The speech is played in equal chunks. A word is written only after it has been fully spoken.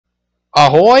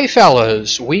Ahoy,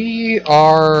 fellas! We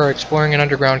are exploring an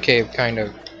underground cave, kind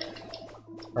of.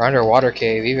 Or underwater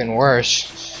cave, even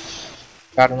worse.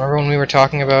 God, remember when we were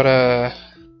talking about,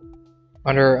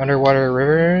 underwater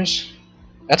rivers?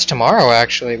 That's tomorrow,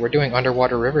 actually. We're doing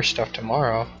underwater river stuff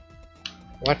tomorrow.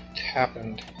 What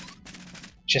happened?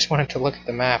 Just wanted to look at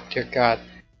the map, dear God.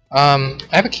 I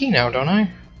have a key now, don't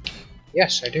I?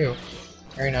 Yes, I do.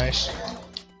 Very nice.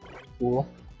 Cool.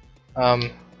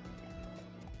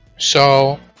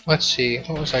 So, let's see.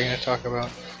 What was I going to talk about?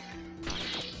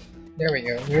 There we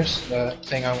go. Here's the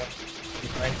thing I want to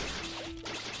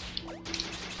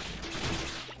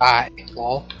find.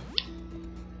 Lol.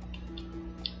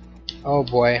 Oh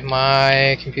boy,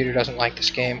 my computer doesn't like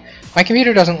this game. My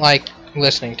computer doesn't like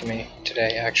listening to me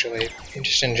today, actually.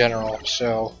 Just in general,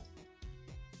 so...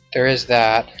 There is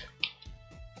that.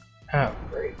 Oh,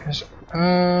 great.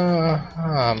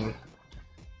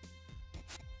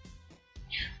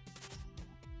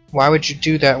 Why would you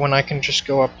do that when I can just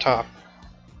go up top?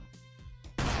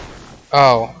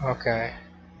 Oh, okay.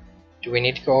 Do we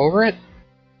need to go over it?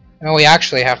 No, we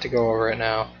actually have to go over it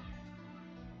now.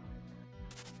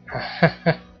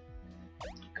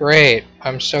 Great.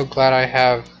 I'm so glad I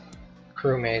have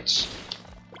crewmates.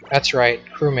 That's right,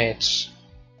 crewmates.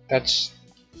 That's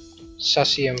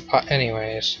sussy and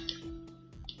anyways.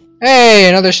 Hey,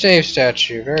 another save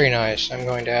statue. Very nice. I'm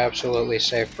going to absolutely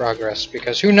save progress,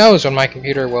 because who knows when my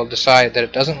computer will decide that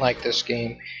it doesn't like this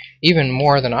game even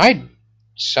more than I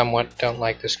somewhat don't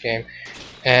like this game,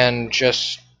 and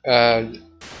just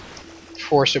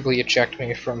forcibly eject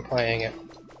me from playing it.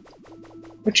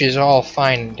 Which is all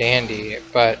fine and dandy,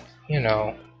 but, you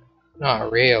know,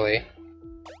 not really.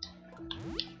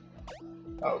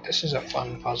 Oh, this is a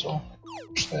fun puzzle.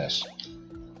 What's this?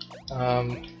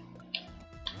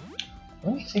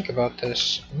 Let me think about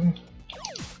this.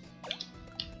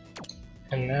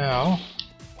 And now...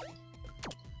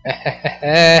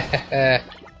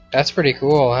 That's pretty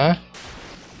cool, huh?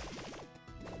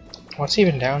 What's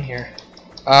even down here?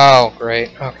 Oh,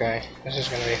 great. Okay. This is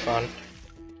gonna be fun.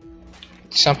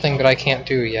 Something that I can't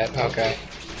do yet. Okay.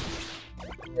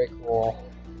 Very cool.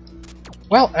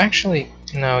 Well, actually,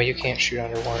 no, you can't shoot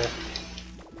underwater.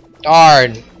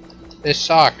 Darn! This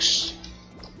sucks.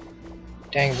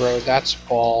 Dang, bro, that's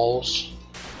balls.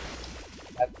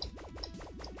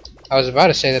 I was about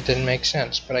to say that didn't make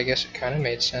sense, but I guess it kind of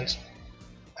made sense.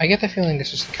 I get the feeling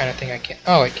this is the kind of thing I can't...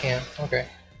 Oh, it can. Okay.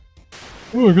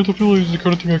 Oh, I get the feeling this is the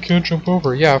kind of thing I can't jump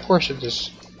over. Yeah, of course it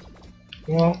is.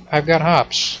 Well, I've got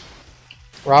hops.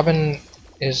 Robin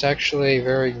is actually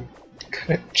very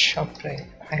good at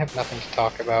jumping. I have nothing to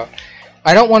talk about.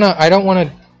 I don't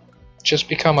wanna just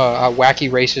become a Wacky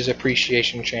Races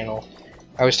appreciation channel.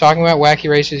 I was talking about Wacky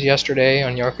Races yesterday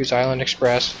on Yoku's Island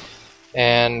Express,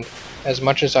 and as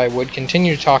much as I would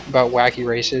continue to talk about Wacky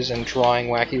Races and drawing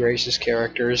Wacky Races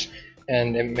characters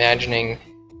and imagining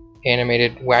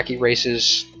animated Wacky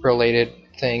Races related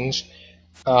things,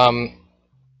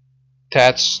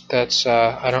 that's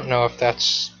I don't know if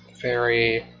that's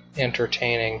very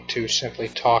entertaining to simply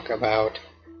talk about,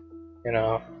 you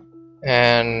know,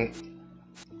 and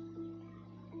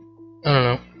I don't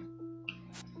know.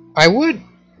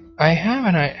 I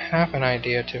have an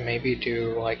idea to maybe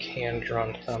do like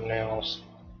hand-drawn thumbnails,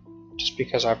 just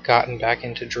because I've gotten back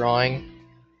into drawing.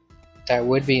 That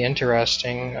would be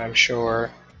interesting, I'm sure,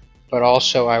 but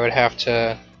also I would have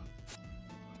to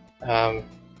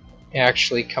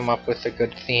actually come up with a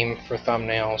good theme for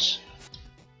thumbnails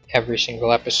every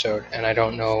single episode, and I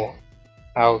don't know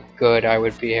how good I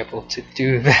would be able to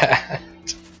do that.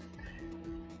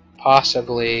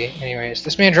 Possibly. Anyways,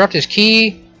 this man dropped his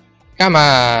key. Come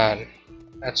on.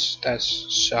 That's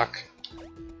suck.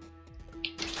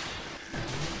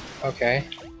 Okay.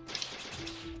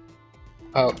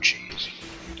 Oh jeez.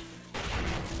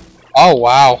 Oh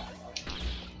wow.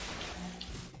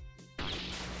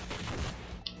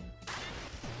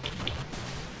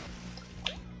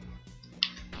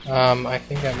 I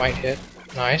think that might hit.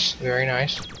 Nice, very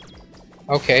nice.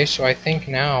 Okay, so I think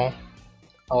now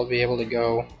I'll be able to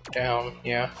go down.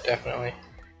 Yeah, definitely.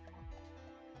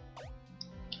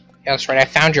 Yeah, that's right, I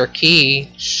found your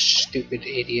key, stupid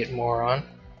idiot moron.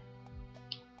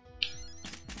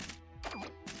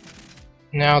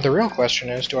 Now the real question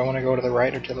is, do I want to go to the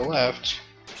right or to the left?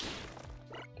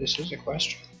 This is a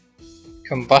question.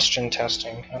 Combustion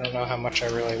testing. I don't know how much I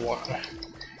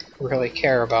really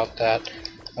care about that.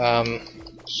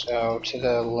 So to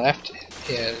the left it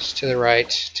is, to the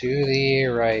right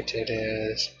it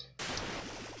is.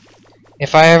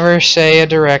 If I ever say a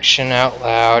direction out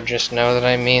loud, just know that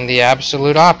I mean the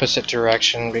absolute opposite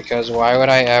direction, because why would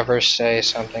I ever say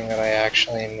something that I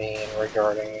actually mean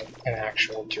regarding an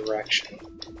actual direction?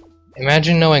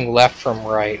 Imagine knowing left from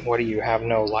right. What do you have,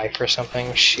 no life or something?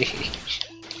 Sheesh.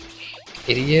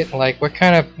 Idiot. Like, what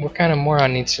kind of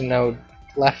moron needs to know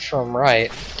left from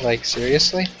right? Like,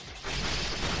 seriously?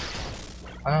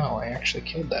 Wow, I actually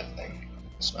killed that thing.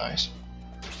 That's nice.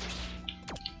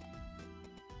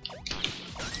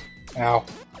 Ow.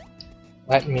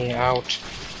 Let me out.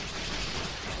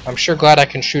 I'm sure glad I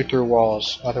can shoot through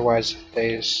walls, otherwise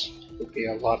these would be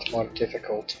a lot more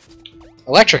difficult.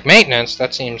 Electric maintenance?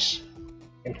 That seems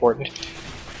important.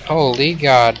 Holy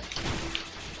god.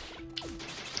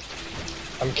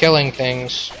 I'm killing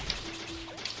things.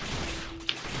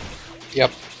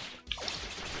 Yep.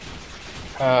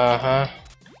 Uh-huh.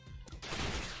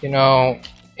 You know,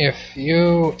 if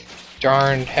you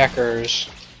darned hackers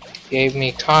gave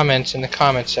me comments in the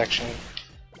comment section,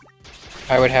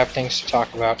 I would have things to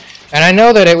talk about. And I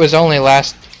know that it was only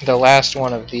the last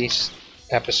one of these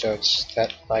episodes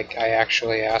that, like, I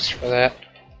actually asked for that.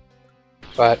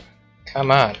 But,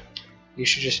 come on. You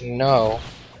should just know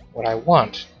what I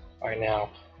want by now.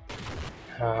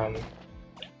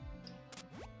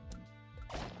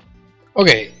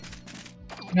 Okay.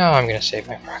 Now I'm gonna save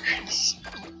my progress.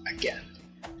 Again.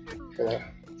 For the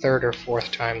third or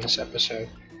fourth time this episode.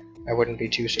 I wouldn't be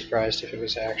too surprised if it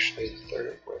was actually the third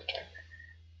or fourth time.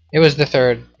 It was the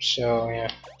third, so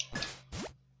yeah.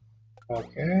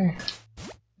 Okay.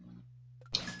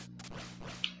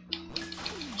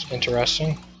 It's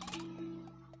interesting.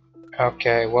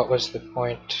 Okay, what was the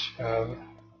point of...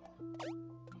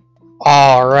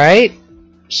 Alright.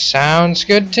 Sounds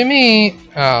good to me.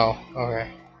 Oh, okay.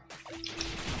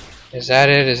 Is that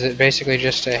it? Is it basically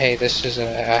just a, hey, this is a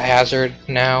hazard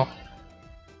now?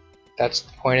 That's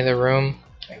the point of the room?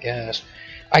 I guess.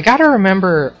 I gotta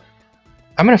remember...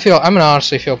 I'm gonna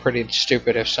honestly feel pretty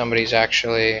stupid if somebody's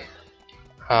actually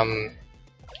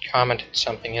commented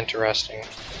something interesting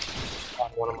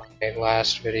on one of my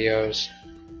last videos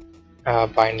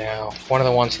by now. One of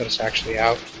the ones that's actually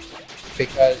out.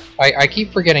 Because I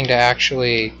keep forgetting to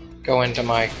actually go into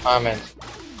my comments,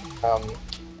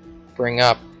 bring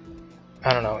up,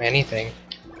 I don't know, anything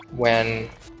when,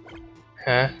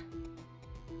 if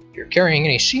you're carrying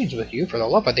any seeds with you, for the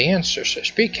love of the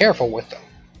ancestors, be careful with them.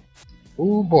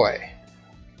 Ooh boy.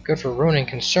 Good for ruining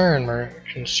concern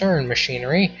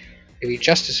machinery. It'd be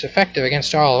just as effective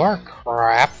against all of our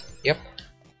crap. Yep.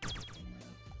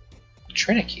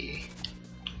 Trinity.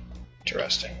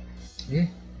 Interesting.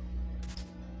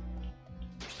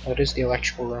 What is the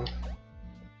electrical room?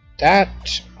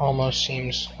 That almost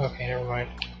seems... Okay, never mind.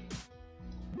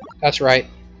 That's right.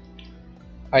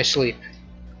 I sleep.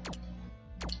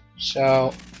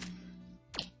 So...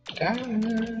 that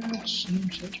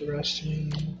seems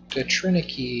interesting. The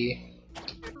Trinity.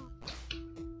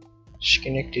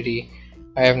 Schenectady.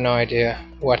 I have no idea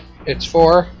what it's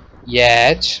for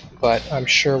yet, but I'm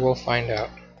sure we'll find out.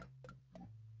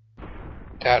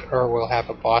 That or we'll have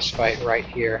a boss fight right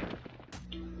here.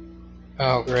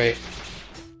 Oh, great.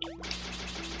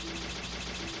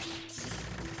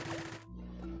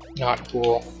 Not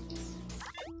cool.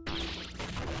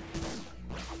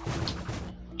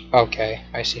 Okay,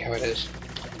 I see how it is.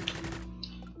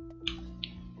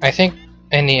 I think,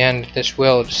 in the end, this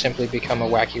will simply become a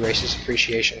Wacky Races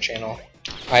appreciation channel.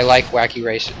 I like Wacky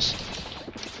Races.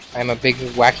 I'm a big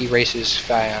Wacky Races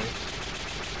fan.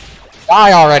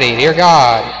 Die already, dear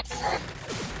God!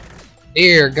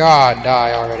 Dear God,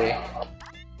 die already.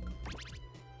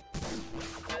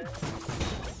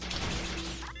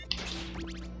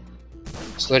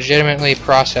 It's legitimately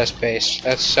process-based.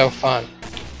 That's so fun.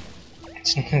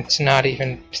 It's not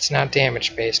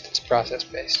damage-based, it's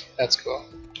process-based. That's cool.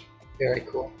 Very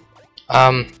cool.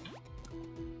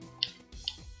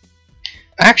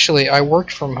 Actually, I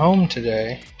worked from home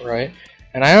today, right?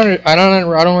 And I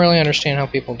don't really understand how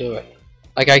people do it.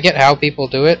 Like, I get how people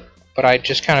do it, but I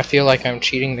just kind of feel like I'm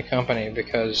cheating the company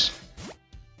because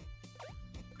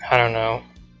I don't know.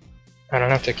 I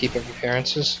don't have to keep up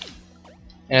appearances.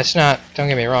 And it's not, don't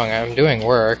get me wrong, I'm doing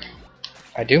work.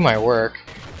 I do my work.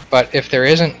 But if there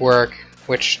isn't work,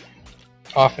 which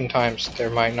oftentimes there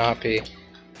might not be,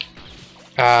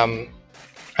 I'm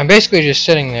basically just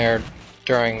sitting there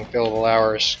during billable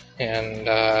hours and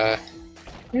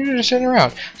you're just sitting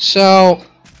around. So,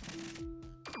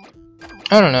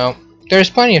 I don't know. There's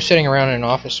plenty of sitting around in an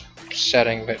office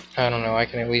setting, but I don't know. I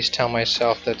can at least tell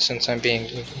myself that since I'm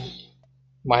being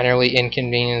minorly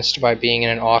inconvenienced by being in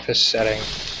an office setting,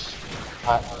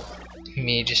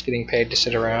 me just getting paid to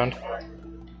sit around.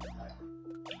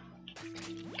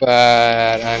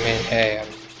 But, I mean, hey, I'm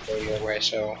going your way,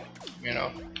 so, you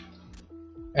know.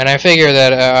 And I figure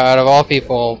that out of all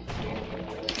people,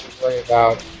 worry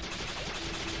about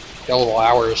billable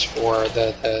hours for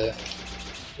the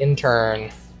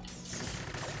intern,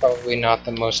 probably not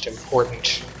the most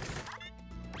important.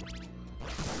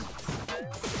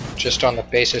 Just on the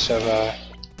basis of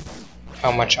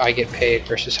how much I get paid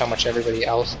versus how much everybody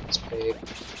else gets paid.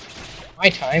 My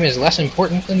time is less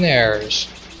important than theirs.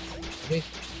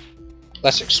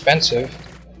 Less expensive.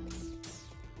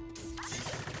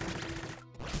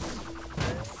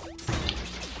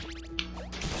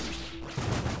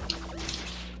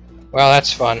 Well,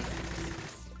 that's fun.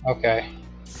 Okay.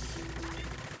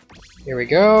 Here we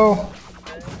go.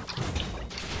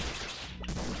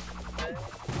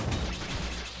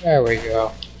 There we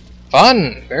go.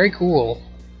 Fun! Very cool.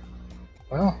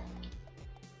 Well,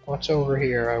 what's over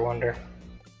here, I wonder?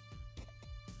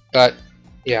 But,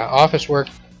 yeah, office work,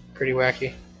 pretty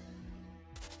wacky.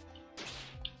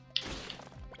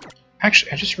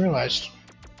 Actually, I just realized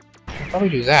I can probably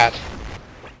do that.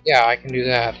 Yeah, I can do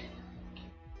that.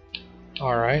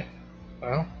 Alright,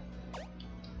 well.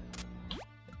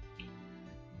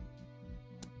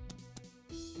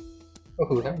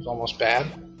 Oh, that was almost bad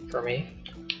for me.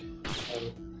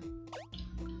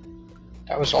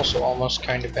 That was also almost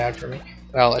kind of bad for me.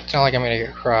 Well, it's not like I'm gonna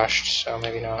get crushed, so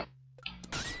maybe not.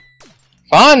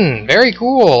 Fun! Very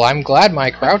cool! I'm glad my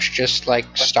crouch just, like,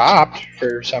 stopped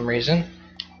for some reason.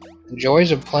 The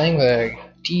joys of playing with a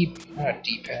not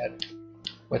D-pad.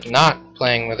 With not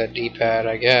playing with a D-pad,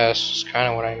 I guess, is kind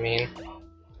of what I mean.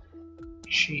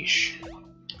 Sheesh.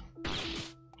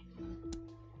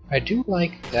 I do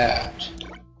like that.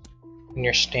 When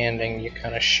you're standing, you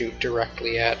kind of shoot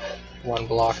directly at one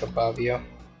block above you.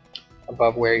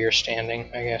 Above where you're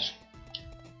standing, I guess.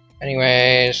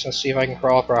 Anyways, let's see if I can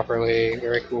crawl properly.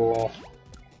 Very cool.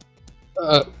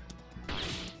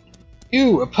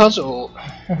 Ew, a puzzle!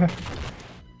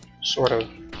 Sort of.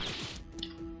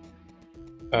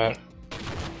 But,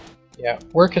 yeah,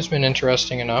 work has been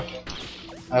interesting enough.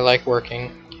 I like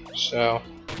working, so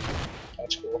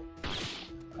that's cool.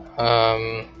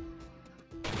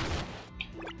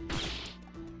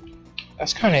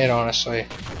 That's kind of it, honestly.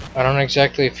 I don't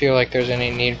exactly feel like there's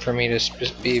any need for me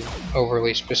to be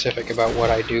overly specific about what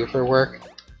I do for work.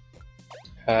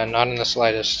 Not in the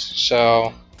slightest.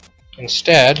 So,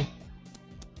 instead,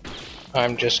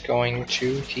 I'm just going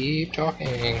to keep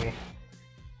talking.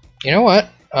 You know what?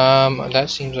 That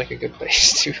seems like a good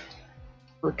place to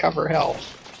recover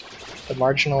health. The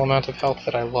marginal amount of health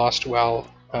that I lost while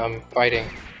fighting.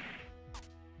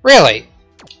 Really?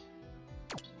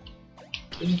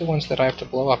 These are the ones that I have to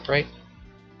blow up, right?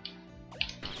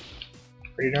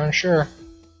 Pretty darn sure.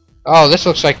 Oh, this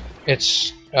looks like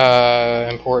it's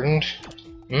important.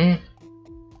 Hmm?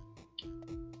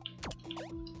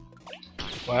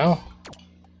 Well,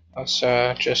 let's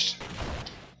just...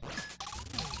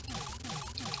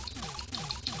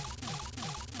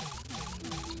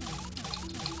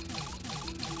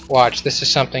 Watch, this is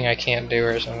something I can't do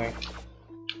or something.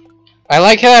 I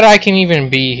like that I can even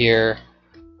be here.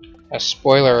 A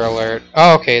spoiler alert.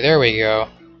 Oh, okay, there we go.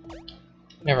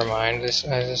 Never mind, this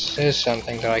is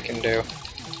something that I can do.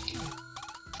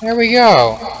 There we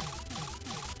go!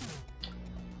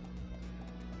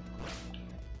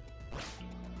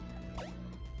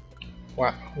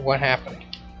 What happened?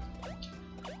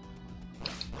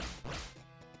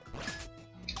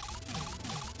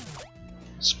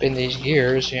 Spin these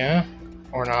gears, yeah?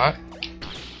 Or not?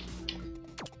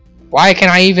 Why can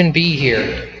I even be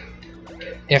here?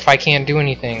 If I can't do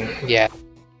anything yet.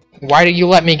 Why did you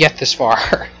let me get this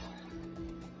far?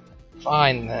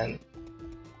 Fine then.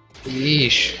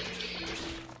 Yeesh.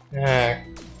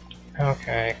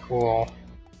 Okay, cool.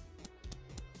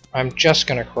 I'm just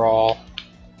gonna crawl.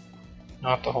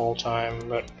 Not the whole time,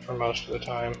 but for most of the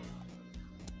time.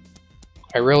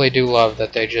 I really do love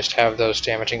that they just have those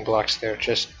damaging blocks there,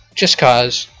 just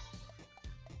cause.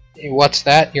 What's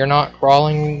that? You're not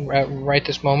crawling right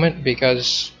this moment?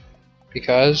 Because?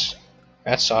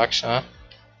 That sucks, huh?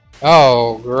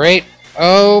 Oh, great.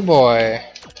 Oh boy.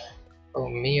 Oh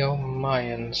me, oh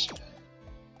Mayans.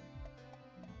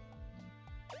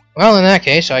 Well, in that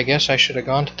case, I guess I should have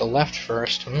gone to the left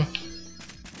first,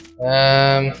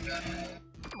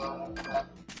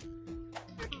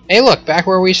 Hey look, back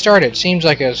where we started. Seems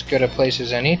like as good a place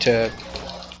as any to...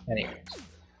 Anyway.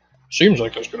 Seems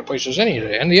like as good a place as any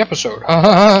to end the episode.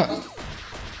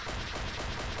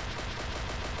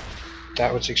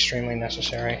 That was extremely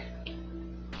necessary.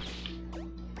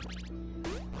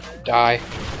 Die.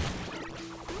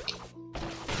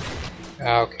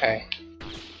 Okay.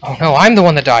 Oh no, I'm the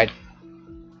one that died!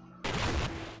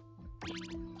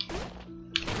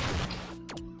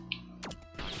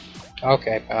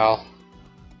 Okay, pal.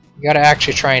 You gotta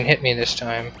actually try and hit me this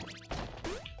time.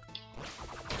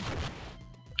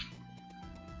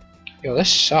 Yo,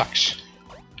 this sucks.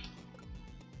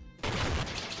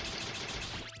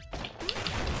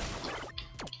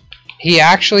 He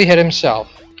actually hit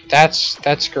himself.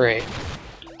 That's great.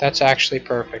 That's actually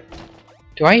perfect.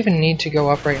 Do I even need to go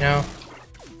up right now?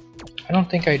 I don't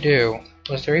think I do.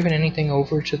 Was there even anything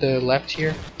over to the left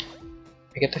here?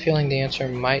 I get the feeling the answer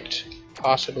might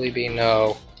possibly be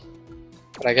no.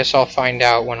 But I guess I'll find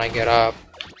out when I get up.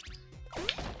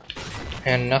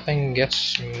 And nothing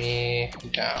gets me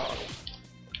down.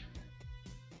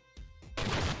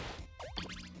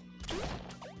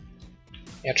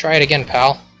 Yeah, try it again,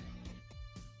 pal.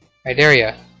 I dare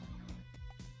ya.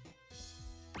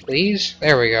 Please?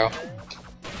 There we go.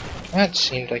 That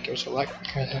seemed like it was a lot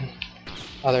quicker than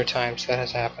other times that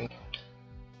has happened.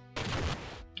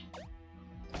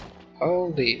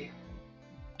 Holy.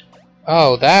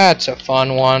 Oh, that's a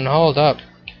fun one. Hold up.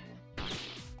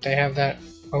 They have that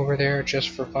over there just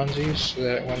for funsies, so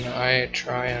that when I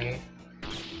try and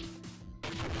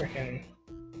frickin'...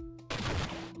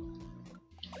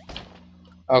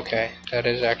 Okay, that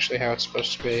is actually how it's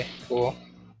supposed to be. Cool.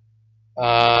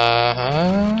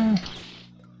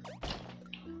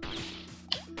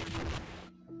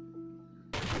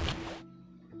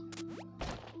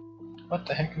 What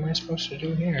the heck am I supposed to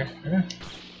do here? Huh?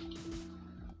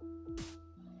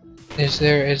 Is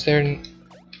there...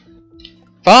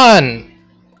 Fun!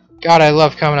 God, I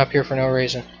love coming up here for no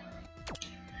reason.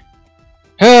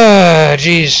 Ah,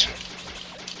 jeez.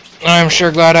 I'm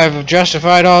sure glad I've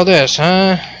justified all this,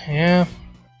 huh? Yeah.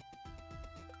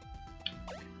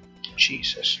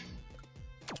 Jesus.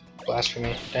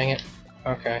 Blasphemy. Dang it.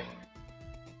 Okay.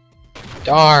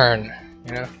 Darn.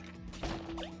 You know?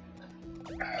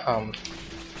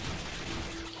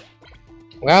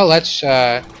 Well, let's,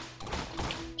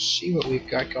 see what we've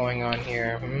got going on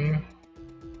here.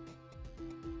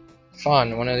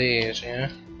 Fun, one of these, yeah?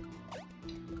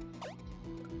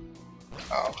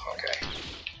 Oh, okay.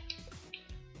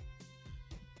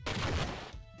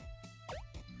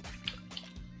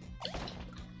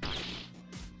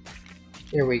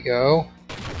 Here we go.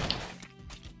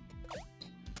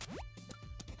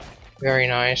 Very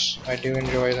nice. I do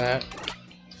enjoy that.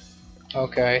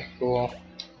 Okay, cool.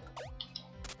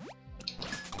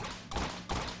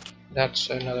 That's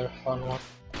another fun one.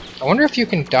 I wonder if you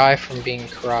can die from being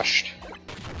crushed.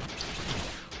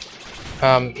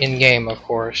 In-game, of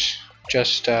course.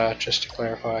 Just to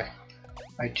clarify.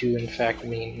 I do in fact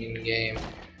mean in-game.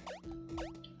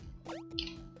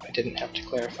 I didn't have to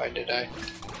clarify, did I?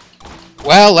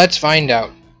 Well, let's find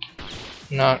out.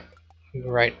 Not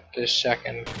right this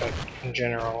second, but in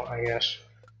general, I guess.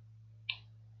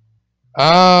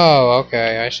 Oh,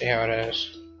 okay, I see how it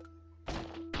is.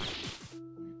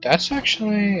 That's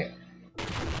actually...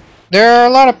 There are a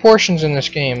lot of portions in this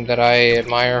game that I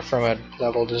admire from a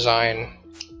level design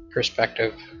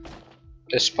perspective,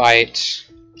 despite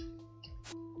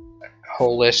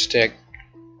holistic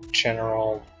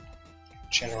generality,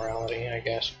 I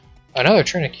guess. Another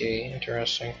Trinity,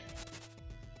 interesting.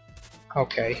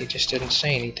 Okay, he just didn't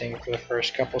say anything for the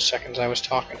first couple seconds I was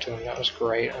talking to him. That was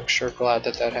great. I'm sure glad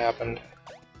that that happened.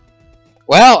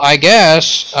 Well, I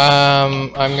guess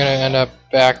I'm gonna end up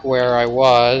back where I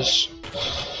was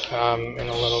in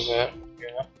a little bit.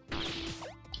 Yeah.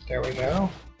 There we go.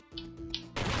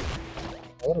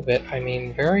 A little bit, I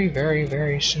mean very, very,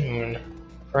 very soon.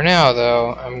 For now,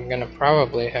 though, I'm gonna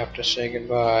probably have to say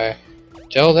goodbye.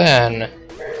 Till then,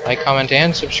 like, comment,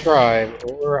 and subscribe,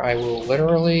 or I will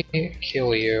literally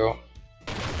kill you.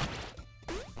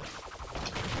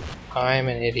 I'm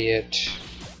an idiot.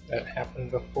 That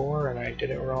happened before, and I did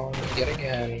it wrong yet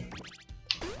again.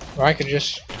 Or I could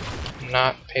just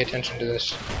not pay attention to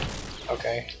this.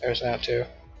 Okay, there's that too.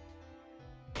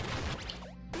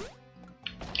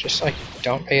 Just like,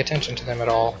 don't pay attention to them at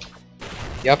all.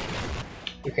 Yep.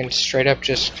 You can straight up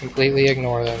just completely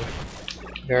ignore them.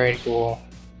 Very cool.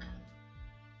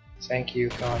 Thank you,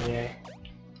 Kanye.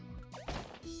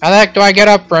 How the heck do I get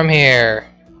up from here?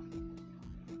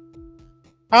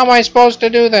 How am I supposed to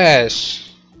do this?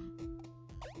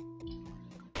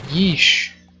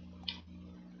 Yeesh.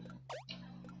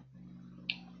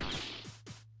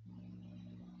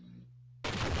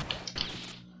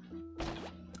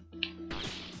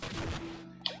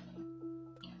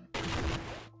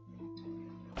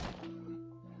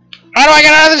 How do I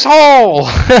get out of this hole?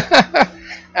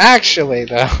 Actually,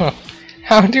 though,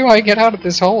 how do I get out of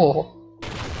this hole?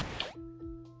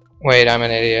 Wait, I'm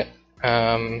an idiot.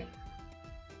 I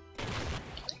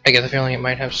get the feeling it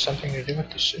might have something to do with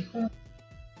the super?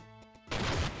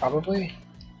 Probably.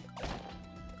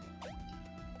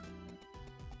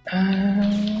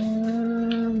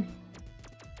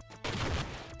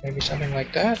 Maybe something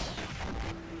like that?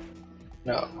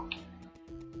 No.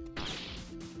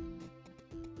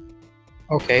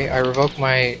 Okay, I revoke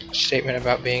my statement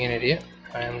about being an idiot.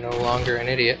 I am no longer an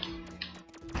idiot.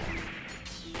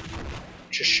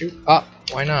 Just shoot up.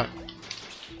 Why not?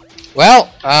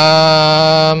 Well,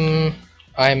 I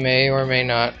may or may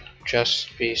not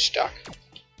just be stuck.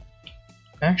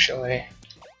 Actually,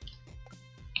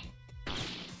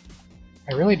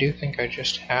 I really do think I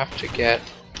just have to get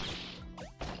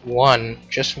one,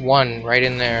 just one, right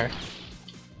in there,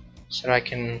 so that I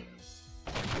can...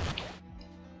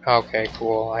 Okay,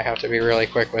 cool. I have to be really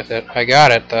quick with it. I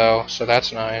got it, though, so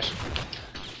that's nice.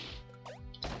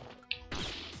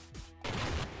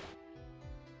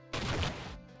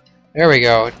 There we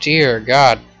go. Dear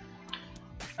God.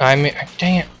 Dang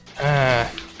it.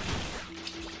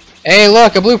 Hey,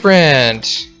 look, a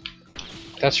blueprint!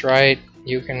 That's right.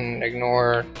 You can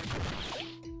ignore...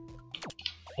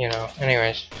 You know,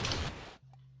 anyways.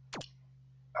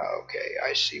 Okay,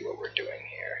 I see what we're doing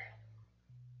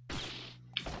here.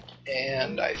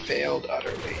 And I failed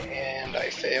utterly, and I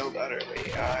failed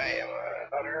utterly. I am an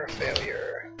utter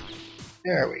failure.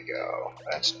 There we go.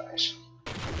 That's nice.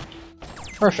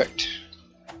 Perfect.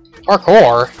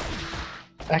 Parkour?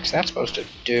 What's that supposed to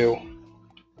do?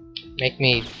 Make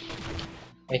me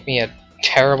a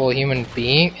terrible human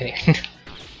being? I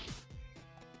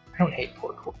don't hate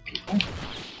parkour people.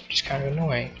 They're just kind of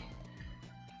annoying.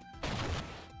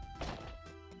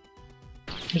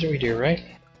 Here's what we do, right?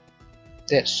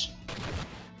 This.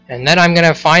 And then I'm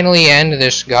gonna finally end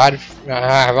this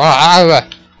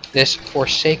this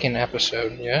Forsaken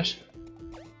episode, yes?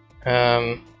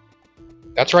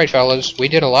 That's right, fellas. We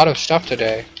did a lot of stuff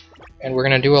today. And we're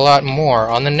gonna do a lot more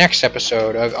on the next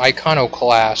episode of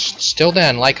Iconoclasts. Till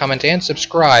then, like, comment, and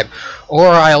subscribe, or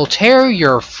I'll tear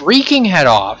your freaking head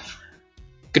off.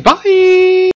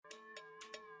 Goodbye!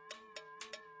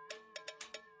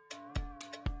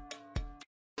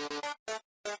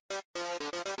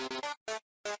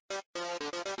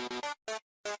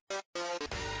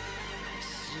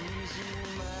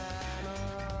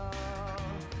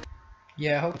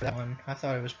 Yeah, I hope that one. I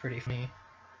thought it was pretty funny.